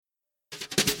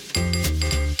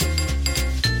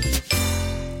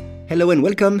Hello and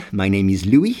welcome, my name is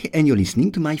Louis and you're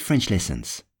listening to my French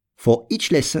lessons. For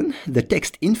each lesson, the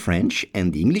text in French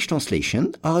and the English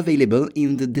translation are available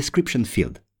in the description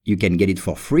field. You can get it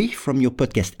for free from your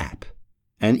podcast app.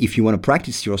 And if you want to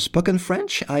practice your spoken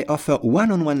French, I offer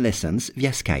one-on-one lessons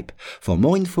via Skype. For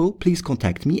more info, please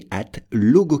contact me at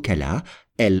logokala,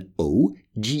 Logokala,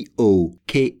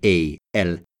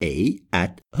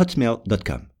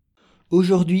 @hotmail.com.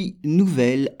 Aujourd'hui,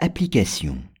 nouvelle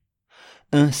application.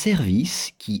 Un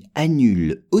service qui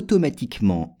annule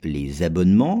automatiquement les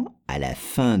abonnements à la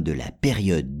fin de la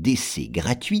période d'essai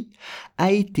gratuit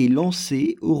a été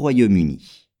lancé au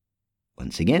Royaume-Uni.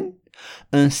 Once again,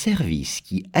 un service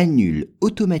qui annule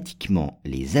automatiquement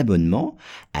les abonnements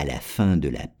à la fin de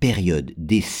la période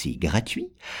d'essai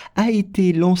gratuit a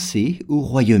été lancé au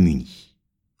Royaume-Uni.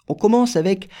 On commence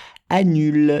avec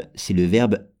annule, c'est le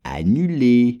verbe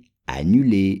annuler,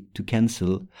 annuler, to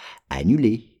cancel,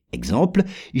 annuler. Exemple,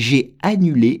 j'ai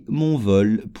annulé mon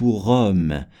vol pour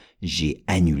Rome. J'ai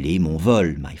annulé mon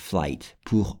vol, my flight,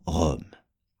 pour Rome.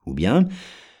 Ou bien,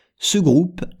 ce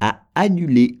groupe a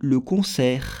annulé le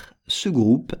concert. Ce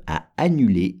groupe a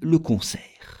annulé le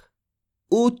concert.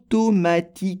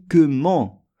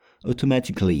 Automatiquement.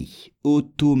 Automatically.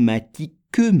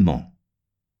 Automatiquement.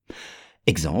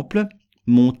 Exemple,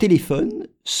 mon téléphone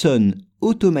sonne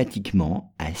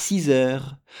automatiquement à 6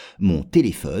 heures. Mon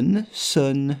téléphone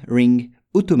sonne, ring,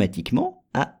 automatiquement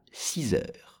à 6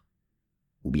 heures.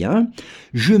 Ou bien,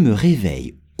 je me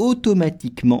réveille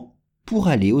automatiquement pour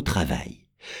aller au travail.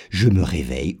 Je me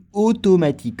réveille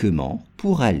automatiquement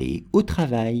pour aller au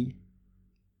travail.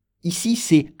 Ici,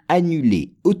 c'est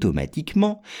annuler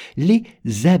automatiquement les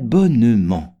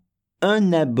abonnements.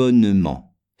 Un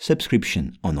abonnement,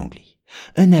 subscription en anglais.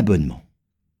 Un abonnement.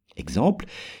 Exemple,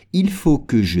 il faut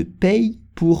que je paye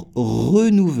pour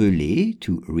renouveler,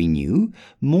 to renew,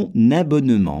 mon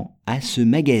abonnement à ce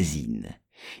magazine.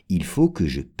 Il faut que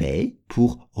je paye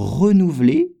pour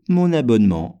renouveler mon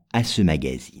abonnement à ce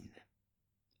magazine.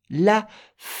 La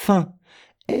fin,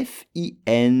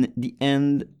 F-I-N, the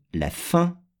end, la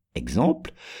fin.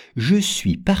 Exemple, je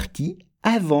suis parti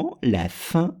avant la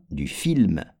fin du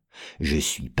film. Je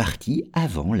suis parti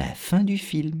avant la fin du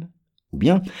film. Ou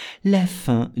bien, la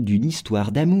fin d'une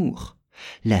histoire d'amour.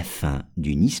 La fin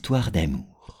d'une histoire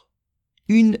d'amour.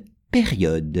 Une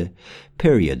période.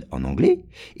 Period en anglais.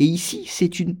 Et ici,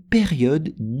 c'est une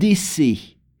période d'essai.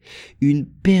 Une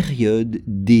période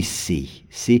d'essai.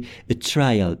 C'est a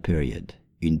trial period.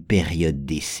 Une période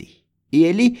d'essai. Et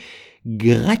elle est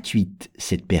gratuite,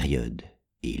 cette période.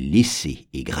 Et l'essai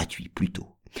est gratuit plutôt.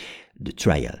 The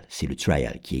trial, c'est le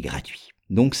trial qui est gratuit.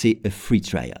 Donc c'est a free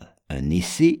trial. Un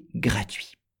essai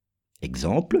gratuit.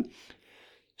 Exemple,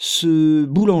 ce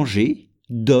boulanger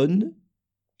donne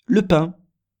le pain.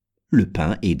 Le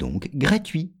pain est donc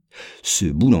gratuit. Ce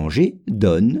boulanger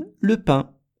donne le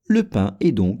pain. Le pain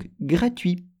est donc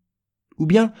gratuit. Ou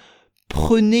bien,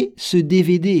 prenez ce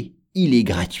DVD, il est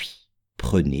gratuit.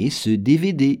 Prenez ce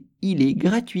DVD, il est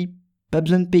gratuit. Pas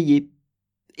besoin de payer.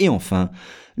 Et enfin,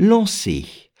 lancer.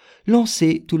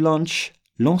 Lancer, to launch.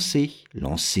 Lancer,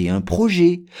 lancer un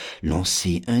projet,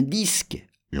 lancer un disque,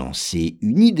 lancer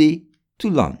une idée,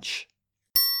 to launch.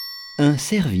 Un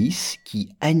service qui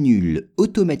annule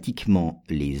automatiquement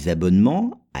les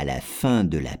abonnements à la fin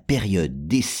de la période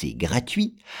d'essai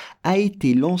gratuit a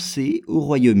été lancé au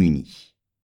Royaume-Uni.